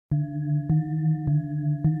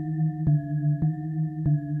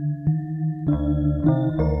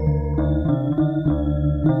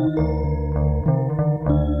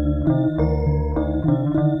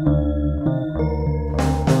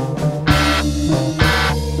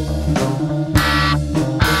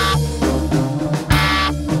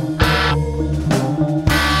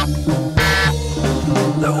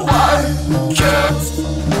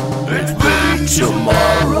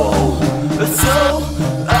Tomorrow, so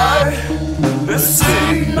I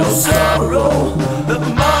see no sorrow.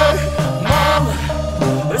 My mom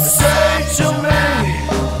say to me,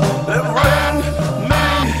 bring me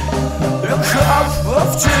a cup of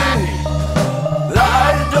tea. I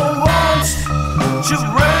don't want to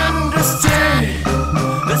bring this tea.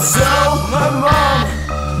 So my mom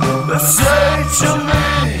say to me,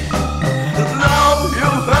 now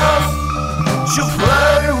you have to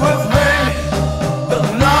play with me.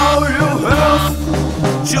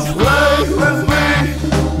 You play with me.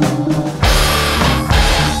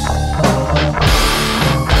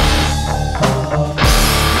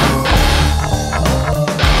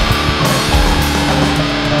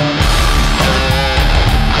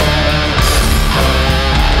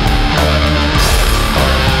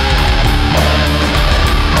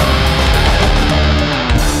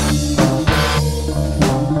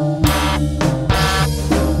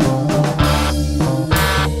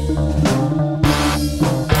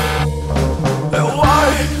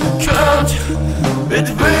 It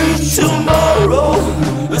be tomorrow,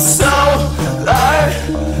 so I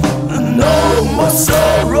no more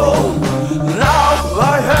sorrow. Now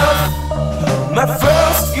I have my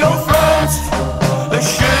first girlfriend.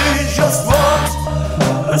 She just wants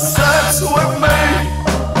sex with me.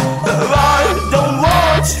 I don't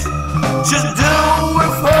want to do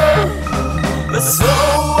with her, so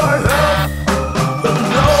I have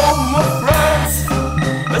no more friends.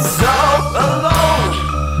 So alone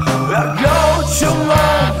I go too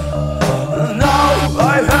long. Now I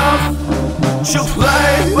have to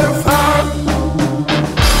play with her.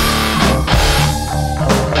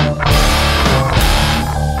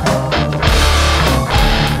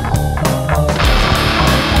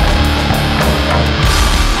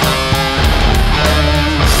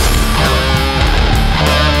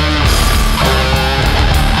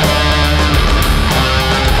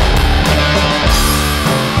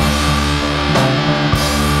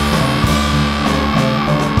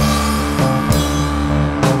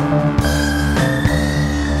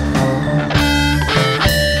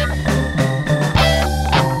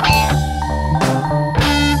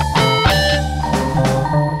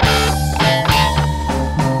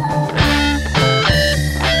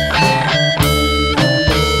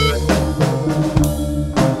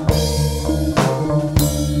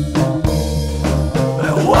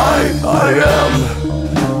 I am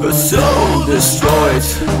so destroyed.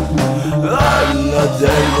 I'm not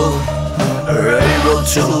able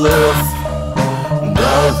to live,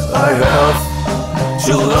 but I have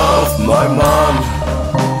to love my mom.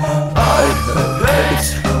 I hate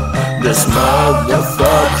this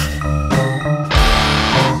motherfucker.